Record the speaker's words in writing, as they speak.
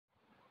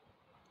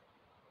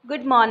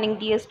Good morning,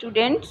 dear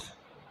students.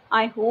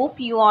 I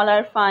hope you all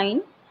are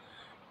fine.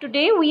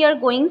 Today we are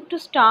going to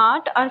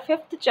start our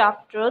fifth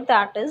chapter,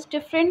 that is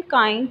different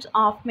kinds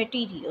of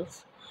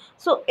materials.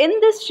 So in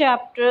this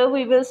chapter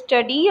we will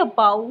study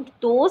about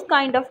those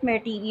kind of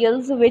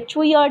materials which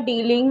we are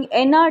dealing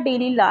in our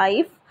daily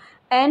life,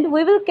 and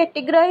we will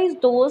categorize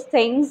those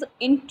things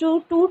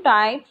into two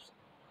types,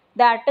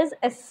 that is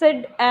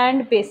acid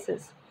and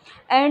bases.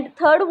 And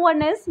third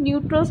one is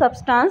neutral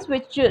substance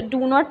which do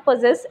not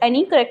possess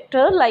any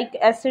character like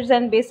acids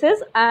and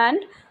bases. And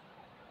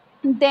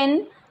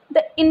then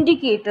the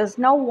indicators.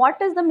 Now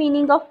what is the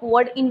meaning of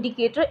word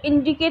indicator?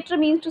 Indicator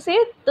means to say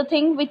the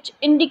thing which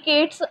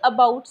indicates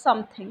about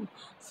something.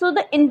 So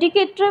the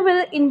indicator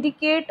will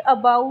indicate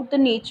about the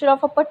nature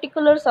of a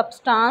particular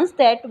substance,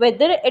 that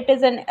whether it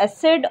is an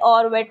acid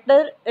or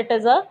whether it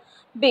is a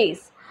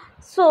base.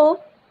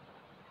 So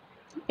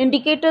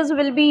indicators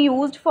will be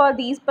used for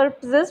these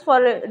purposes,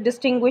 for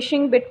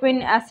distinguishing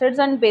between acids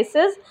and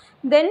bases.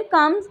 Then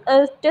comes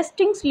a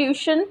testing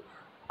solution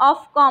of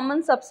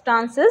common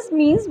substances,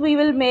 means we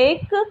will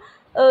make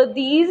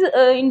these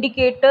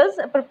indicators,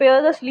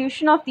 prepare the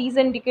solution of these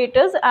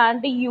indicators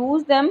and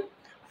use them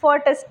for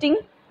testing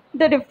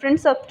the different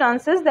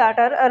substances that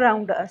are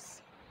around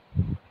us.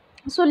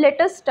 So let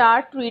us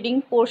start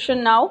reading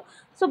portion now.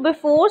 So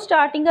before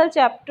starting our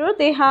chapter,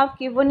 they have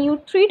given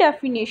you three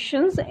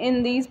definitions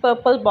in these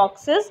purple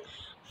boxes.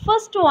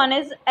 First one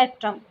is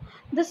atom.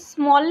 The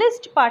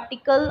smallest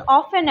particle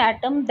of an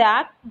atom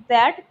that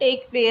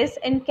take parts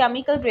in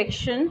chemical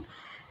reaction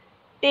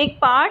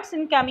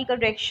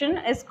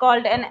is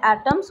called an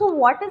atom. So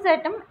what is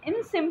atom?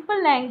 In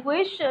simple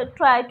language,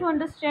 try to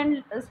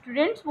understand,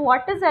 students,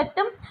 what is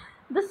atom?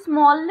 The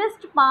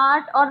smallest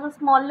part or the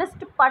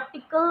smallest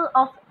particle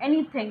of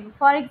anything.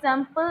 For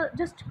example,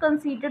 just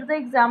consider the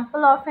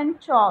example of a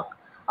chalk.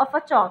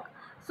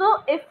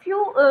 So if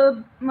you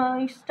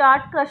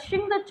start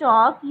crushing the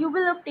chalk, you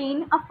will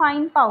obtain a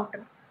fine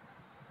powder,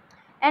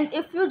 and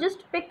if you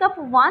just pick up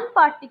one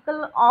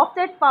particle of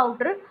that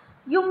powder,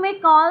 you may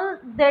call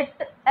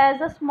that as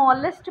the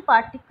smallest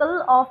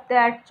particle of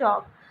that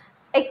chalk.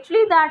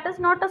 Actually that is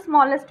not a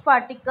smallest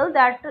particle,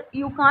 that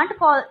you can't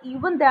call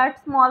even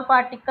that small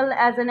particle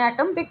as an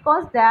atom,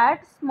 because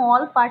that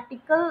small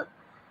particle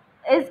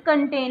is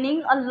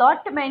containing a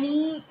lot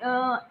many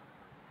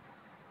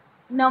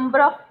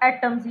number of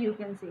atoms, you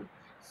can say.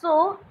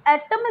 So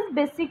atom is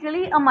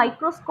basically a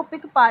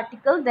microscopic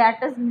particle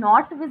that is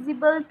not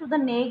visible to the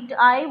naked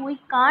eye. We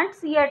can't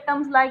see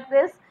atoms like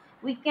this.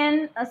 We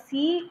can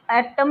see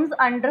atoms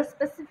under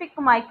specific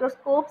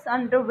microscopes,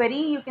 under very,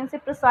 you can say,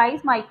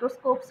 precise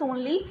microscopes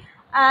only.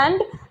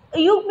 And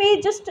you may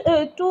just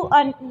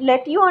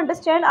let you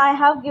understand, I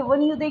have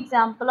given you the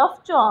example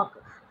of chalk.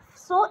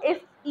 So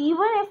if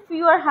even if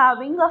you are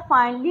having a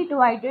finely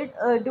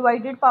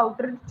divided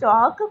powdered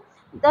chalk,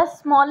 the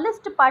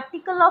smallest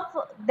particle of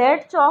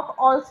that chalk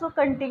also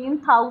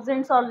contains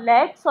thousands or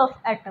lakhs of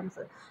atoms.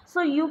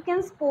 So you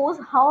can suppose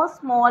how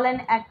small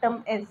an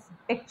atom is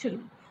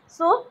actually.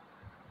 So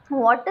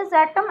what is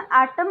atom?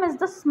 Atom is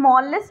the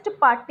smallest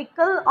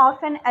particle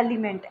of an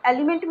element.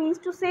 Element means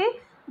to say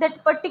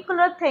that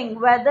particular thing,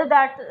 whether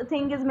that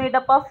thing is made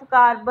up of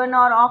carbon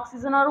or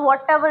oxygen or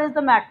whatever is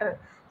the matter.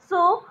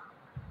 So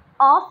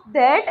of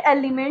that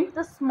element,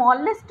 the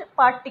smallest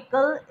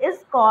particle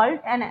is called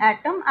an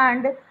atom,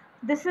 and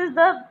this is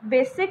the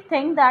basic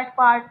thing that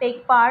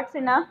take parts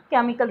in a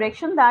chemical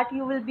reaction, that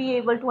you will be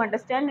able to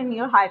understand in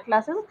your higher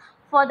classes.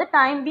 For the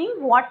time being,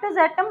 what is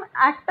atom?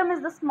 Atom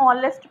is the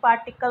smallest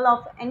particle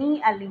of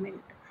any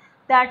element.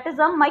 That is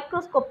a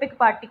microscopic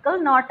particle,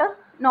 not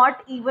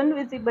even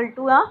visible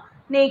to a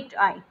naked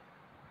eye.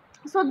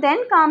 So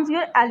then comes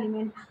your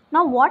element.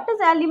 Now what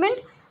is element?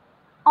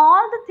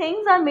 All the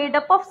things are made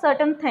up of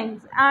certain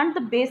things, and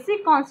the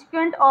basic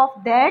constituent of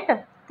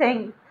that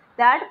thing,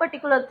 that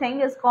particular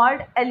thing, is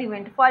called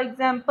element. For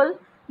example,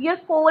 your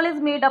coal is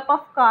made up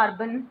of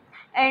carbon,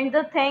 and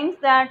the things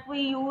that we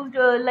used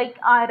like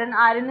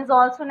iron is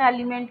also an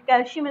element,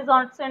 calcium is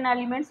also an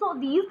element. So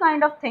these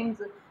kind of things,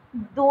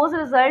 those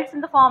results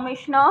in the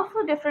formation of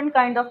different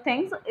kind of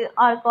things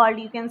are called,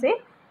 you can say,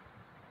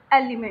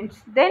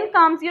 elements. Then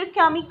comes your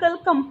chemical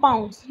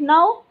compounds.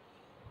 Now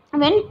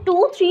when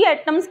two three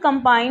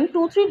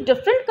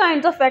different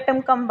kinds of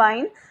atom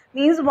combine,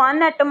 means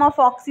one atom of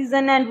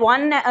oxygen and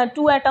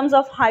two atoms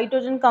of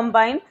hydrogen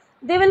combine,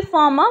 they will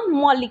form a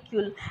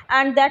molecule,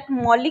 and that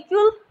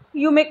molecule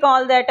you may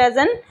call that as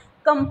an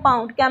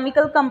compound,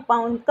 chemical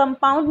compound.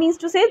 Compound means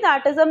to say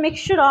that is a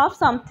mixture of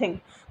something.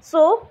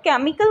 So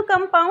chemical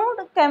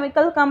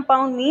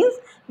compound means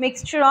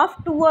mixture of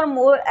two or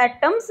more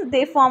atoms,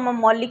 they form a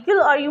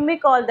molecule, or you may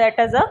call that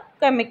as a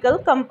chemical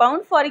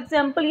compound. For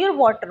example, your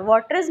water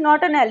is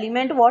not an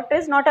element, water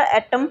is not an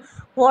atom,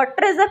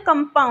 water is a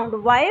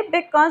compound. Why?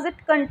 Because it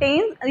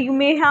contains, you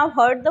may have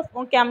heard the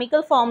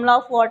chemical formula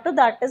of water,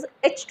 that is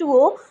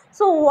H2O.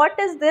 So what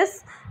is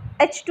this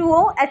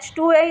H2O?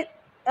 H2O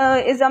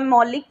is a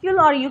molecule,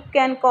 or you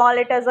can call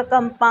it as a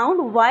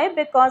compound. Why?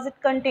 Because it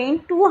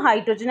contains two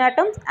hydrogen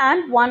atoms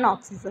and one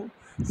oxygen.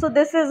 So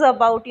this is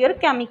about your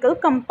chemical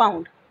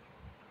compound.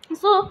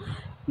 So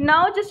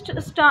now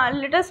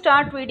let us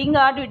start reading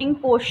our reading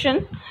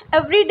portion.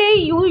 Every day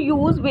you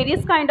use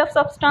various kind of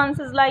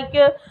substances like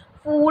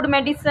food,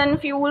 medicine,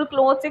 fuel,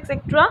 clothes,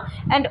 etc.,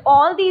 and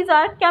all these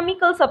are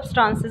chemical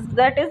substances,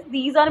 that is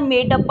these are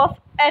made up of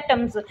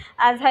atoms.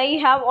 As I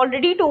have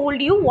already told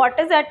you, what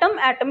is atom?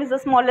 Atom is the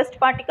smallest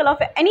particle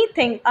of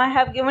anything. I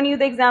have given you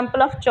the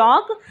example of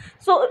chalk,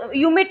 so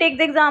you may take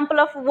the example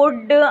of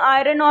wood,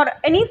 iron, or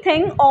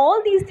anything.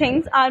 All these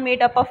things are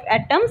made up of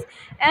atoms,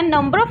 and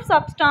number of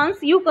substance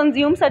you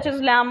consume such as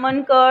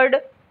lemon, curd,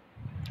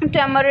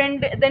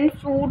 tamarind, then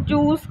fruit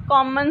juice,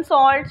 common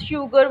salt,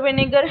 sugar,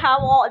 vinegar have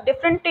all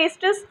different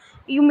tastes.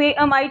 You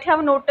might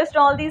have noticed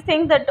all these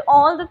things, that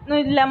all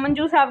the lemon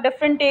juice have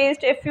different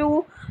taste. If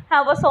you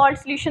have a salt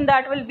solution,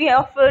 that will be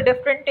of a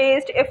different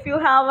taste. If you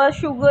have a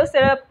sugar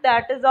syrup,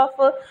 that is of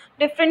a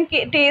different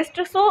taste.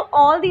 So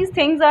all these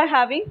things are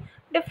having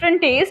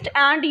different taste,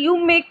 and you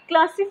may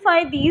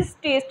classify these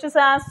tastes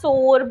as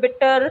sour,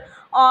 bitter,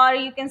 or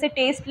you can say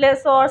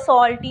tasteless or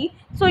salty.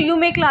 So you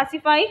may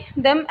classify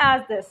them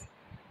as this.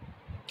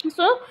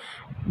 So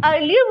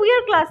earlier we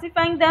are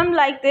classifying them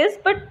like this,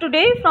 but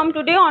from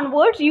today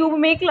onwards you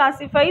may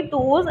classify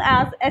those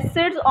as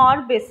acids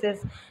or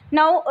bases.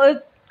 Now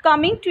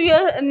coming to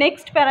your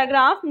next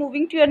paragraph,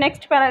 moving to your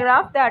next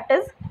paragraph, that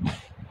is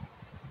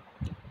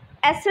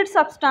acid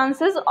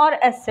substances or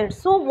acids.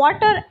 So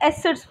what are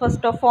acids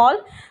first of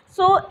all?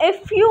 So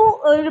if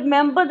you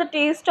remember the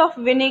taste of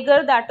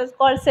vinegar, that is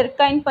called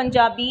sirka in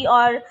Punjabi,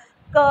 or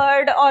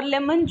curd or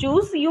lemon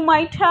juice, you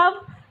might have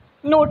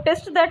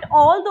noticed that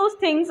all those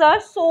things are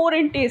sour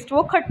in taste.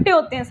 वो खट्टे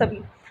होते हैं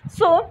सभी.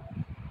 So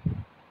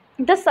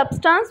the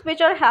substance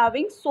which are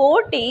having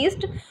sour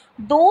taste,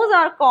 those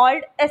are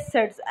called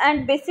acids.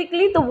 And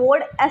basically the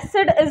word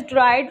acid is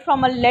derived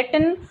from a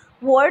Latin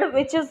word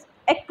which is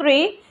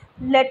acre.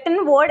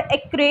 Latin word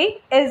acre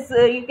is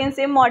you can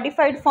say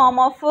modified form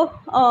of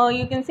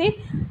you can say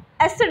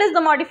acid is the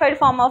modified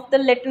form of the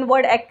Latin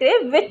word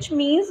acre, which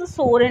means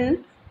sour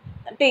in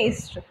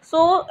taste.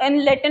 So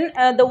in Latin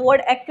the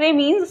word acre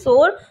means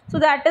sour, so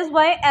that is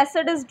why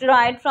acid is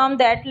derived from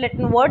that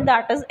Latin word,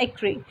 that is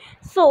acre.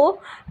 So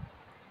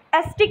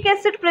acetic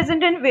acid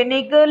present in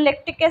vinegar,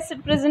 lactic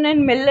acid present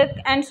in milk,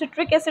 and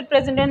citric acid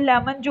present in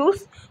lemon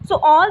juice. So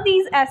all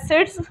these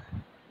acids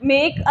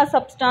make a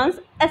substance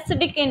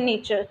acidic in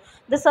nature.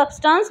 The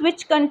substance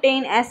which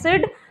contain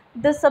acid,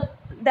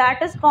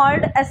 that is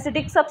called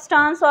acidic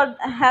substance or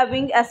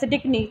having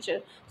acidic nature.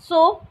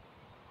 So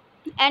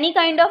any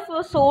kind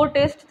of sour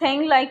taste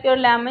thing like your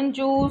lemon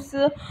juice,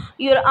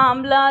 your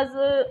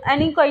amlas,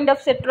 any kind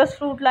of citrus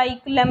fruit like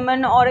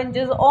lemon,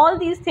 oranges, all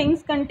these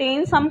things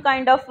contain some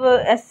kind of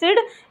acid,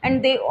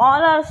 and they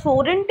all are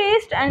sour in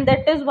taste, and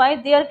that is why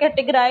they are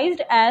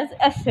categorized as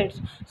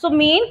acids. So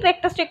main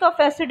characteristic of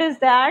acid is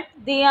that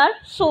they are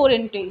sour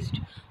in taste.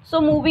 So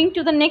moving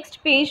to the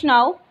next page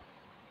now.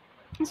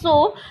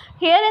 So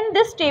here in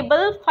this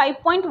table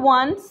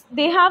 5.1,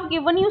 they have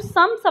given you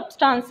some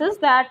substances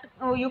that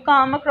you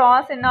come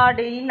across in our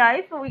daily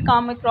life. We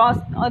come across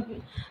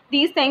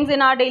these things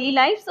in our daily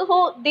life.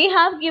 So they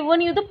have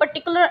given you the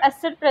particular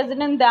acid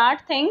present in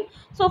that thing.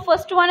 So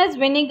first one is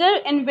vinegar.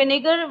 In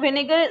vinegar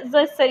is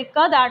a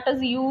silica that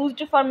is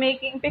used for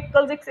making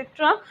pickles,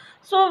 etc.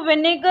 So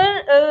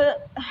vinegar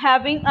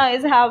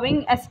is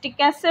having acetic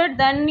acid.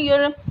 Then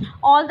your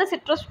all the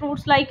citrus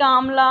fruits like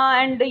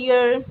amla and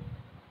your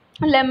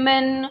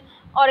lemon,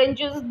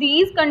 oranges,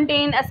 these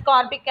contain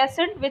ascorbic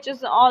acid, which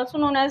is also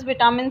known as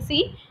vitamin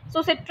C.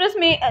 So citrus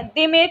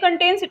may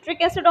contain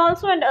citric acid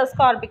also and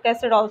ascorbic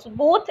acid also.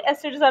 Both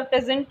acids are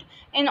present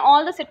in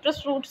all the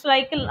citrus fruits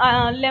like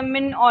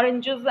lemon,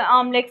 oranges,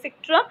 amla,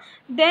 etc.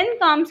 Then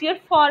comes your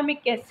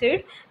formic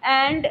acid,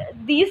 and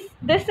this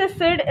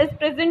acid is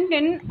present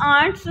in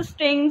ants'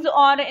 stings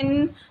or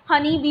in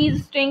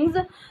honeybees' stings.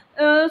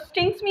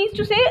 Stings means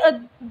to say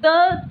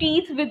the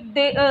teeth with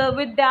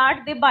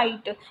that they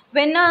bite.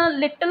 When a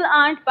little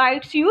ant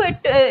bites you,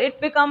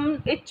 it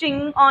become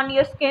itching on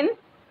your skin.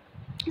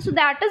 So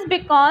that is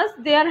because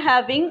they are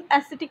having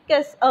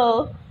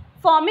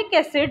formic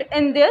acid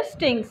in their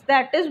stings.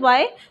 That is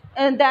why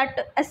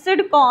that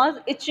acid cause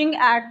itching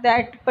at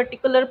that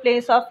particular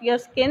place of your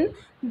skin.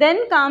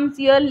 Then comes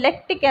your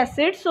lactic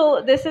acid.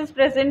 So this is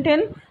present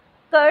in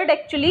curd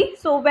actually.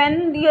 So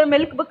when your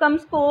milk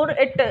becomes sour,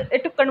 it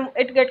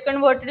get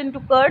converted into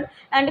curd,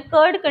 and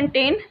curd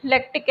contain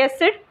lactic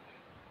acid.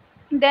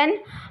 Then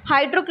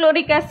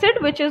hydrochloric acid,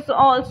 which is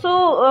also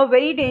a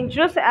very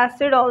dangerous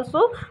acid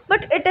also,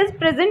 but it is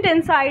present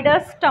inside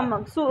our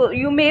stomach. So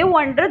you may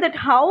wonder that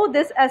how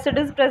this acid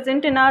is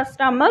present in our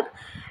stomach.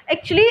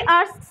 Actually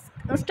our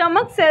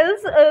stomach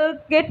cells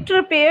get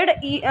repaired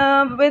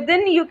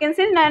within, you can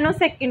say,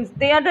 nanoseconds.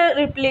 They are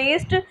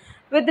replaced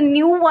with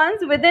new ones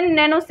within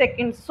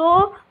nanoseconds.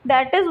 So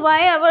that is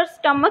why our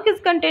stomach is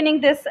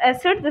containing this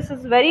acid. This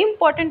is very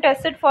important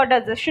acid for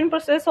digestion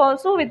process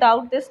also.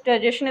 Without this,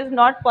 digestion is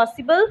not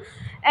possible.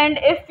 And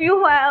if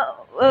you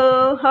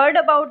have heard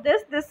about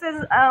this, this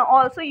is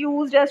also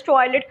used as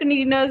toilet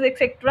cleaners,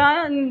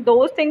 etc., and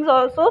those things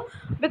also,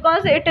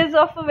 because it is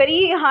of a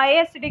very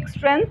high acidic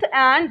strength,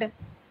 and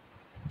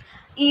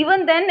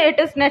even then it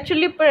is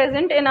naturally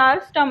present in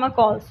our stomach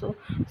also.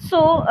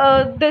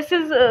 So this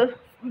is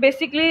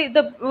basically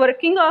the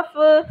working of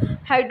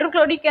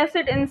hydrochloric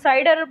acid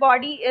inside our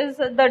body is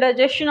the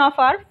digestion of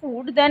our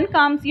food. Then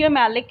comes your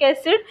malic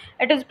acid.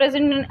 It is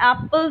present in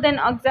apple. Then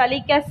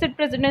oxalic acid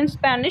present in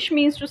Spanish,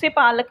 means to say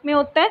palak mein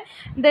hota hai.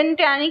 Then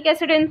tannic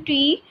acid in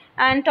tea,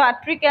 and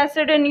tartaric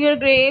acid in your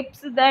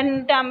grapes.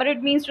 Then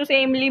tamarind, means to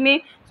say imli mein.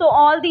 So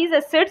all these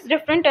acids,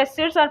 different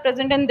acids are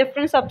present in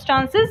different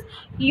substances.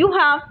 You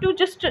have to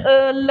just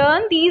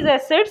learn these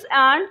acids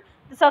and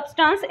the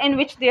substance in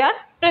which they are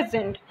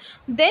present.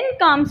 Then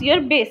comes your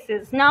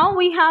bases. Now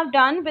we have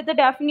done with the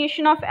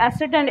definition of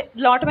acid and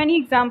lot many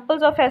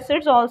examples of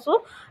acids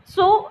also.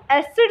 So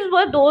acids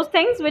were those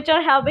things which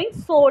are having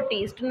sour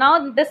taste.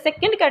 Now the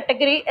second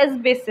category is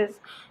bases.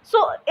 So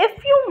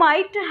if you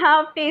might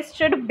have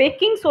tasted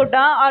baking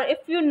soda, or if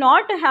you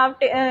not have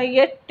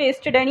yet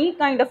tasted any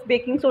kind of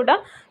baking soda,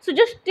 so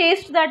just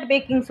taste that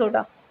baking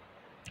soda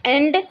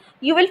and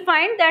you will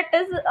find that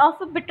is of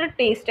a bitter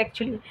taste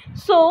actually.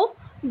 So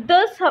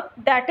this,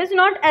 that is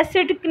not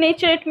acidic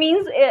nature. It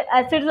means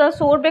acids are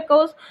sour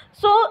because,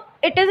 so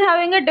it is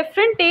having a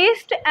different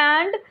taste.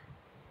 And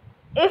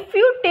if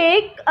you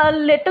take a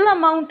little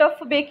amount of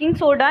baking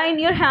soda in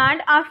your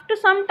hand, after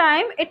some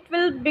time it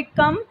will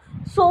become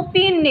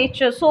soapy in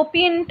nature,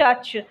 soapy in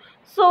touch.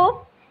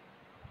 So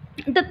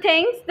the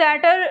things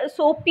that are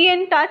soapy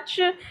in touch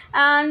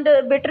and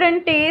bitter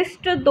in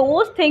taste,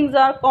 those things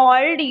are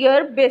called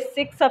your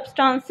basic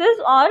substances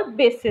or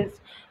bases.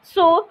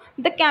 So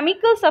the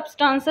chemical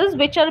substances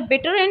which are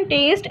bitter in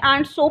taste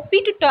and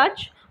soapy to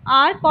touch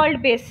are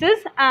called bases,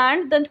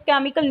 and the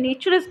chemical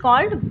nature is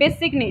called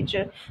basic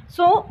nature.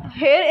 So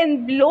here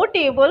in below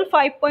table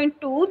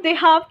 5.2 they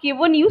have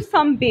given you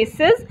some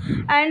bases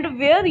and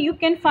where you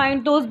can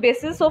find those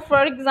bases. So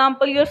for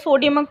example, your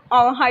sodium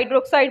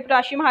hydroxide,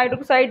 potassium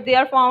hydroxide, they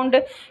are found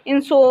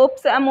in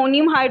soaps.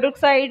 Ammonium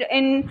hydroxide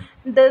in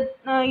the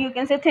you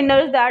can say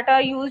thinners that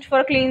are used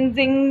for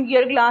cleansing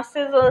your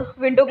glasses or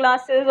window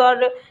glasses or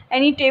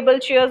any table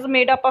chairs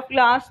made up of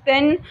glass.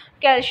 Then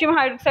calcium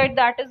hydroxide,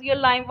 that is your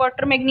lime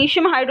water.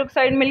 Magnesium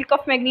hydroxide, milk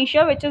of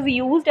magnesia, which is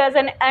used as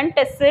an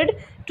antacid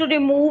to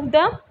remove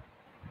the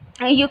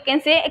you can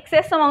say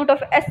excess amount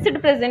of acid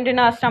present in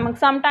our stomach.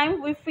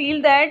 Sometimes we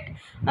feel that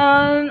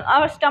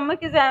our stomach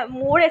is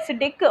more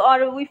acidic,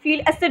 or we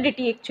feel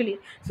acidity actually.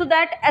 So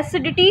that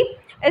acidity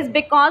is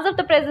because of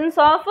the presence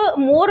of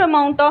more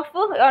amount of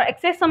or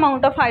excess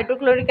amount of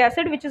hydrochloric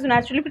acid which is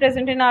naturally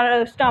present in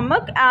our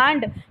stomach.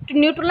 And to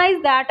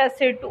neutralize that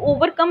acid, to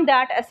overcome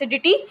that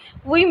acidity,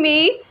 we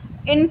may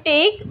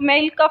intake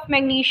milk of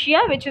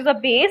magnesia, which is a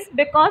base,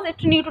 because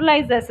it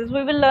neutralizes acids.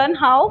 We will learn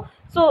how.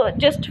 So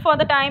just for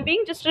the time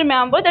being, just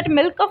remember that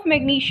milk of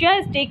magnesia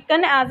is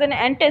taken as an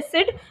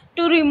antacid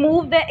to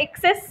remove the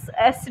excess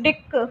acid,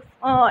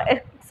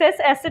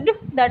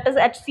 that is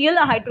HCl,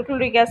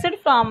 hydrochloric acid,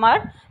 from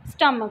our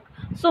stomach.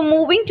 So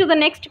moving to the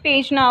next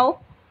page now.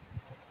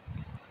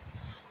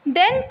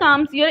 Then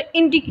comes your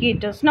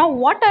indicators. Now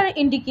what are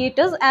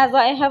indicators? As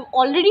I have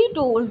already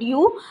told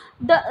you,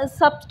 the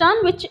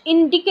substance which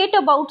indicate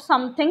about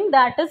something,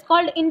 that is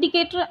called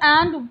indicator.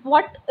 And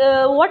what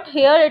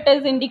here it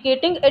is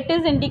indicating? It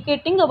is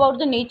indicating about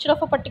the nature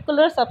of a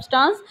particular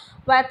substance,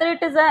 whether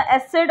it is a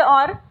acid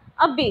or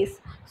a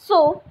base.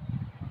 So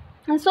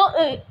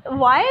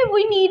why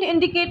we need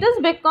indicators?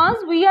 Because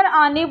we are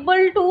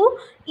unable to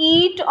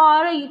eat,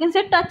 or you can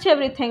say touch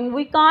everything.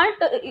 We can't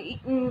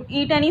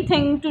eat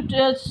anything to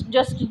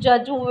just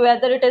judge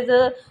whether it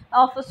is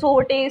of a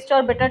sour taste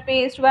or bitter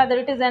taste, whether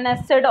it is an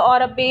acid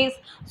or a base.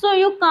 So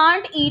you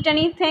can't eat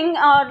anything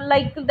or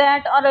like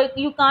that, or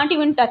you can't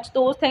even touch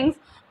those things,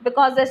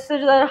 because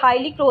acids are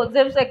highly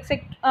corrosive,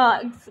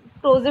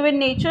 corrosive in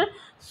nature.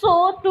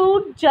 So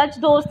to judge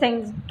those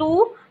things,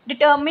 to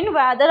determine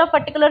whether a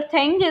particular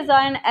thing is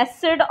an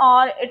acid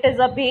or it is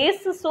a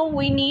base, so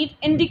we need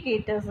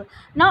indicators.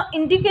 Now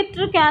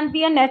indicator can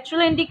be a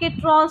natural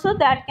indicator also,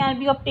 that can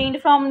be obtained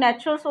from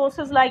natural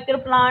sources like your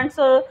plants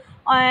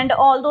and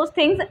all those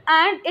things,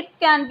 and it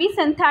can be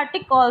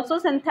synthetic also,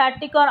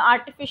 synthetic or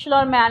artificial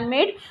or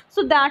man-made.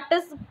 So that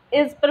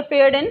is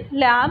prepared in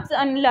labs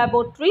and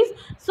laboratories.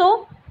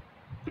 So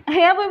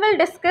here we will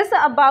discuss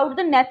about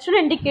the natural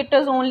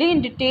indicators only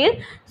in detail.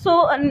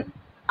 So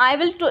I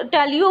will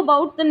tell you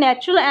about the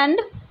natural and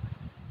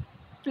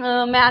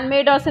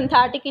man-made or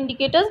synthetic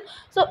indicators.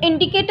 So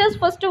indicators,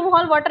 first of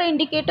all, what are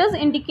indicators?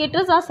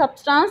 Indicators are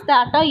substances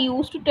that are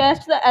used to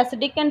test the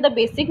acidic and the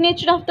basic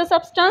nature of the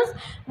substance.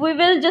 We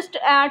will just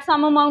add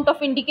some amount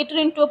of indicator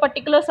into a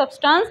particular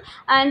substance,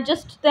 and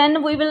just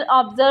then we will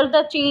observe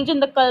the change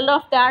in the color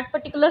of that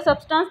particular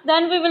substance.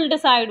 Then we will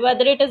decide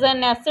whether it is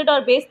an acid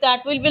or base.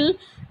 That we will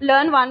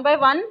learn one by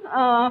one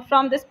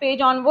from this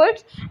page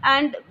onwards.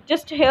 And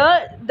just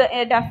here the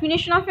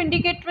definition of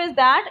indicator is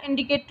that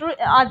indicator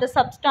are the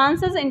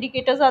substances,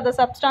 indicators are the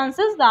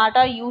substances that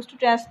are used to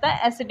test the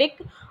acidic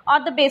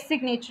or the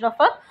basic nature of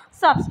a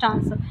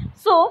substance.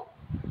 So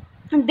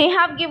they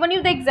have given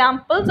you the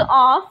examples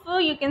of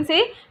you can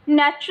say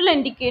natural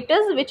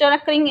indicators which are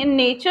occurring in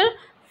nature.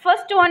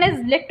 First one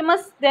is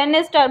litmus, then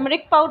is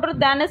turmeric powder,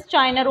 then is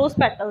china rose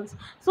petals.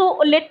 So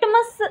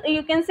litmus,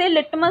 you can say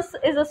litmus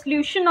is a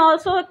solution,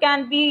 also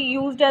can be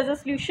used as a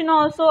solution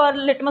also, or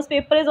litmus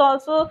paper is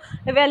also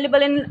available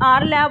in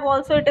our lab,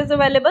 also it is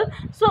available.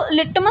 So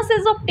litmus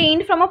is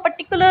obtained from a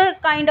particular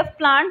kind of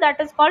plant that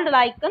is called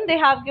lichen. They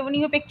have given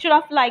you a picture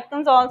of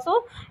lichens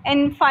also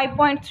in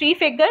 5.3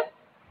 figure.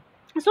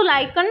 So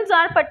lichens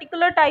are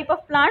particular type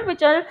of plant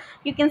which are,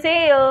 you can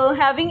say,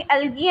 having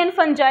algae and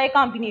fungi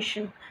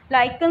combination.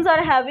 Lichens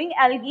are having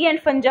algae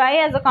and fungi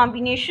as a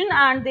combination,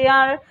 and they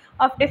are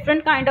of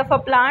different kind of a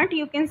plant,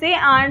 you can say,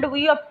 and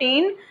we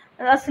obtain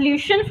a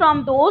solution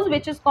from those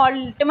which is called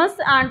litmus,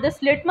 and this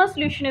litmus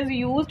solution is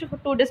used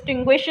to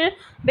distinguish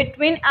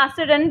between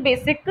acid and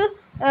basic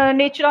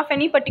nature of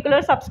any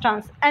particular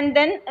substance. And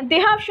then they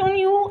have shown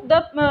you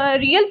the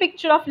real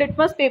picture of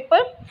litmus paper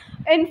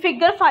in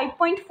figure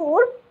 5.4.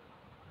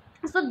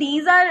 So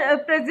these are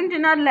present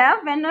in our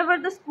lab. Whenever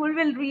the school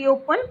will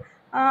reopen,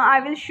 I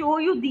will show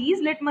you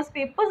these litmus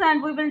papers,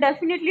 and we will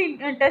definitely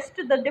test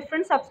the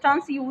different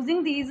substance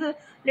using these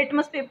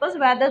litmus papers,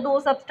 whether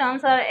those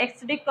substances are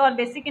acidic or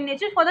basic in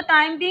nature. For the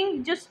time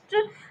being, just check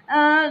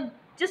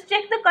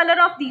the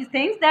color of these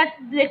things. That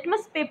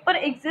litmus paper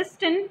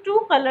exists in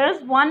two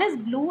colors, one is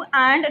blue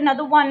and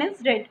another one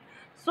is red.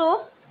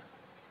 So,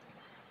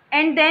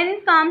 and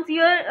then comes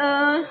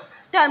your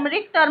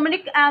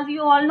turmeric, as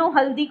you all know,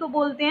 haldi ko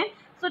bolte hain.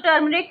 So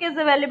turmeric is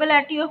available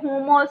at your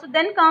home also.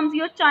 Then comes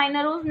your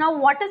china rose. Now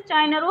what is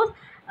china rose?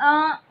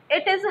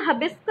 It is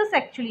hibiscus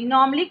actually.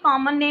 Normally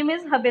common name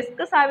is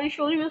hibiscus. I will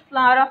show you the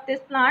flower of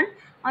this plant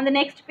on the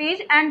next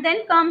page. And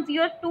then comes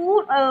your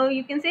two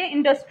you can say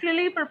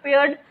industrially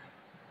prepared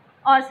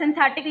or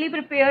synthetically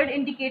prepared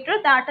indicator,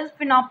 that is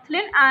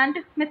phenolphthalein and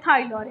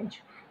methyl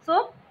orange.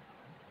 So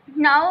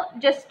now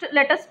just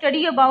let us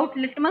study about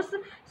litmus.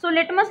 So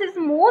litmus is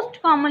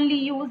most commonly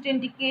used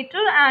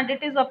indicator, and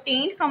it is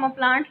obtained from a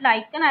plant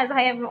lichen, as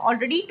I have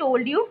already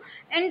told you.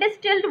 In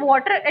distilled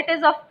water, it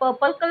is of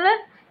purple color.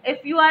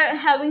 If you are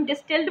having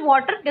distilled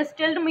water,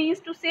 distilled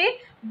means to say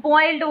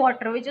boiled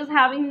water which is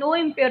having no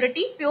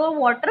impurity, pure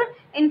water.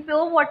 In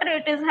pure water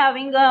it is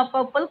having a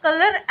purple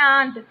color,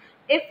 and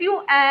if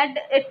you add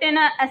it in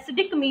a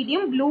acidic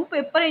medium, blue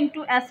paper,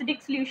 into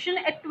acidic solution,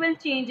 it will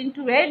change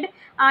into red.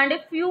 And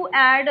if you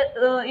add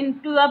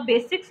into a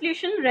basic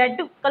solution, red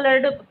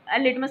colored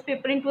litmus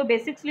paper into a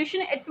basic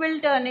solution, it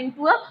will turn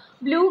into a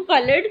blue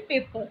colored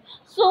paper.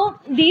 So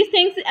these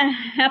things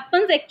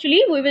happens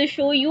actually, we will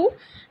show you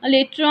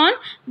later on,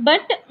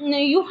 but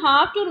you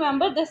have to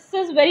remember, this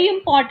is very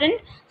important.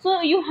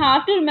 So you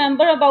have to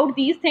remember about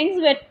these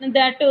things,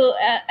 that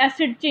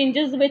acid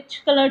changes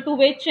which color to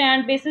which,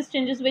 and basis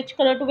changes which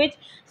color to which.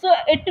 So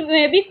it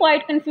may be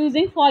quite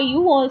confusing for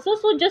you also.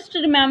 So just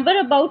remember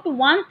about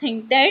one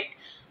thing, that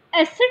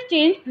acid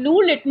change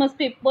blue litmus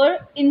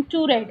paper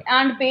into red,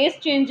 and base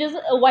changes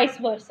vice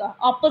versa,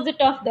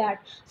 opposite of that.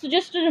 So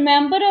just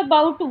remember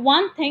about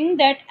one thing,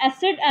 that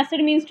acid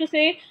means to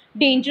say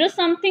dangerous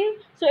something,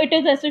 so it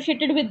is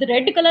associated with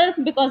red color,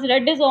 because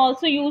red is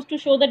also used to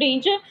show the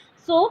danger.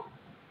 So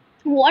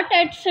what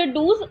acid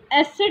does,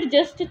 acid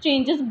just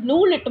changes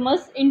blue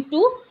litmus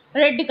into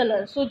red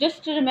color. So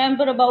just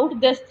remember about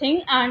this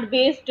thing, and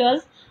base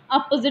does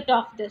opposite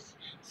of this.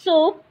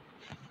 So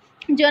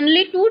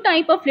generally two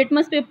type of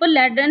litmus paper,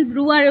 lead and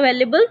blue, are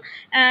available,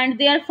 and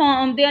they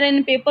are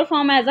in paper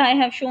form, as I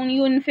have shown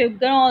you in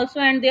figure also,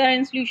 and they are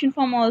in solution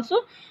form also.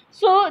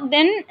 So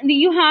then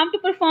you have to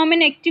perform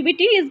an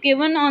activity is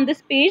given on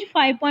this page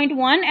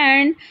 5.1,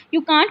 and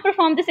you can't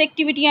perform this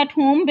activity at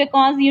home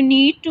because you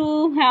need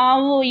to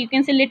have, you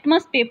can say,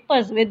 litmus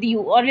papers with you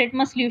or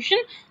litmus solution.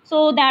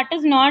 So that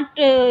is not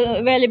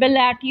available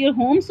at your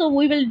home. So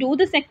we will do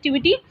this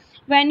activity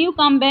when you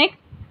come back.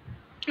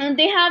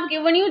 They have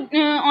given you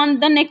on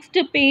the next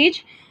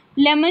page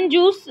lemon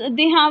juice.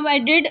 They have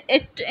added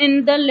it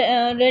in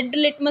the red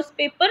litmus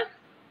paper.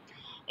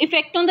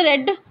 Effect on the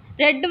red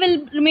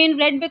will remain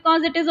red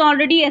because it is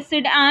already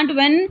acid, and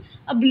when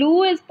a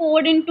blue is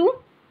poured into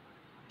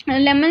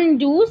lemon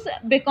juice,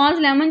 because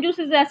lemon juice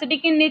is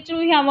acidic in nature,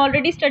 we have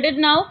already studied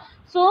now,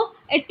 so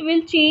it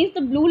will change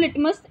the blue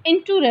litmus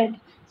into red.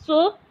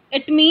 So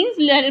it means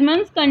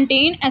lemons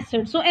contain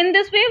acid. So in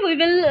this way we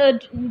will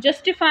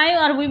justify,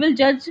 or we will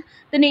judge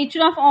the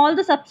nature of all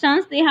the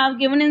substance they have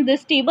given in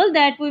this table,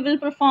 that we will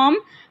perform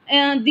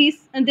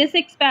this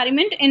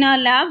experiment in our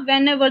lab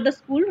whenever the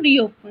school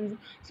reopens.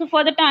 So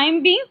for the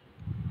time being,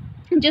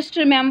 just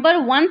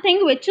remember one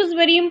thing which is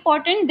very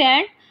important,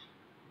 that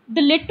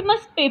the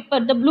litmus paper,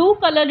 the blue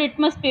color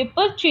litmus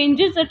paper,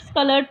 changes its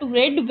color to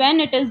red when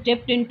it is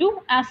dipped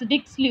into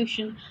acidic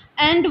solution,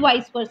 and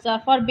vice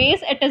versa. For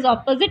base it is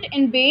opposite.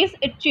 In base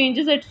it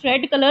changes its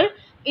red color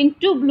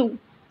into blue.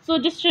 So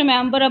just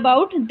remember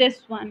about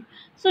this one.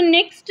 So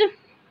next,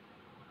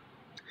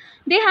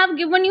 they have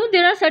given you,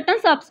 there are certain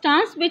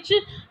substance which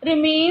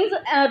remains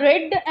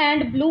red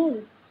and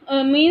blue,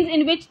 means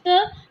in which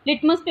the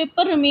litmus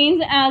paper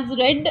remains as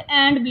red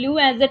and blue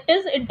as it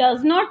is, it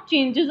does not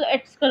changes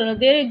its color.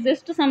 There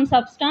exists some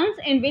substance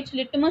in which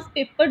litmus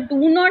paper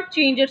do not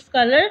change its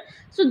color,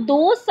 so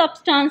those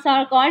substance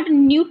are called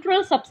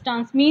neutral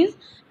substance, means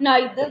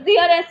neither they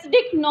are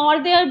acidic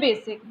nor they are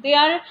basic. They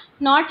are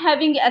not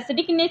having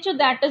acidic nature,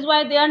 that is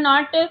why they are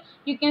not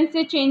you can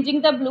say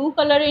changing the blue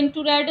color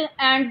into red,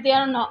 and they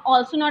are not,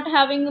 also not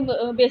having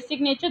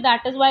basic nature,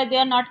 that is why they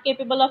are not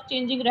capable of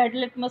changing red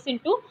litmus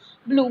into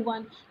blue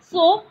one.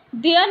 So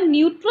they are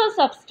neutral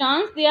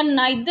substance, they are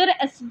neither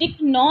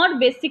acidic nor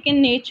basic in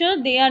nature,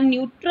 they are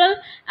neutral.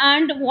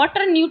 And what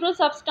are neutral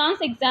substance?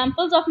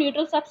 Examples of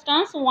neutral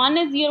substance: one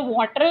is your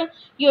water,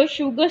 your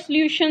sugar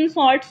solution,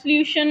 salt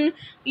solution,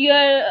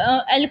 your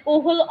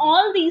alcohol.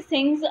 All these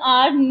things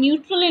are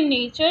neutral in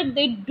nature,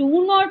 they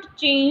do not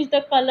change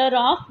the color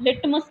of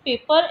litmus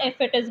paper.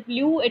 If it is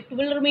blue, it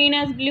will remain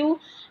as blue.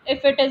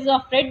 If it is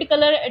of red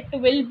color, it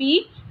will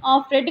be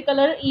of red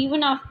color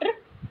even after,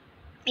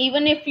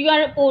 even if you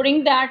are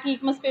pouring that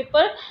litmus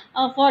paper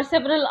for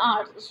several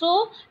hours,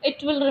 so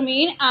it will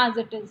remain as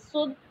it is.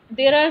 So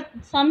there are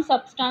some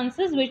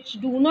substances which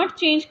do not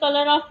change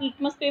color of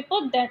litmus paper,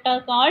 that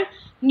are called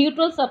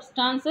neutral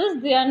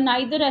substances. They are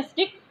neither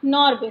acidic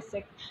nor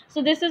basic.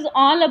 So this is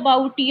all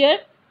about your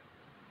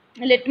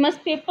litmus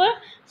paper.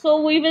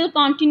 So we will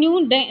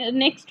continue the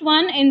next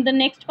one in the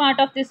next part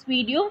of this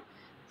video.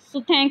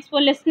 So thanks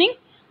for listening.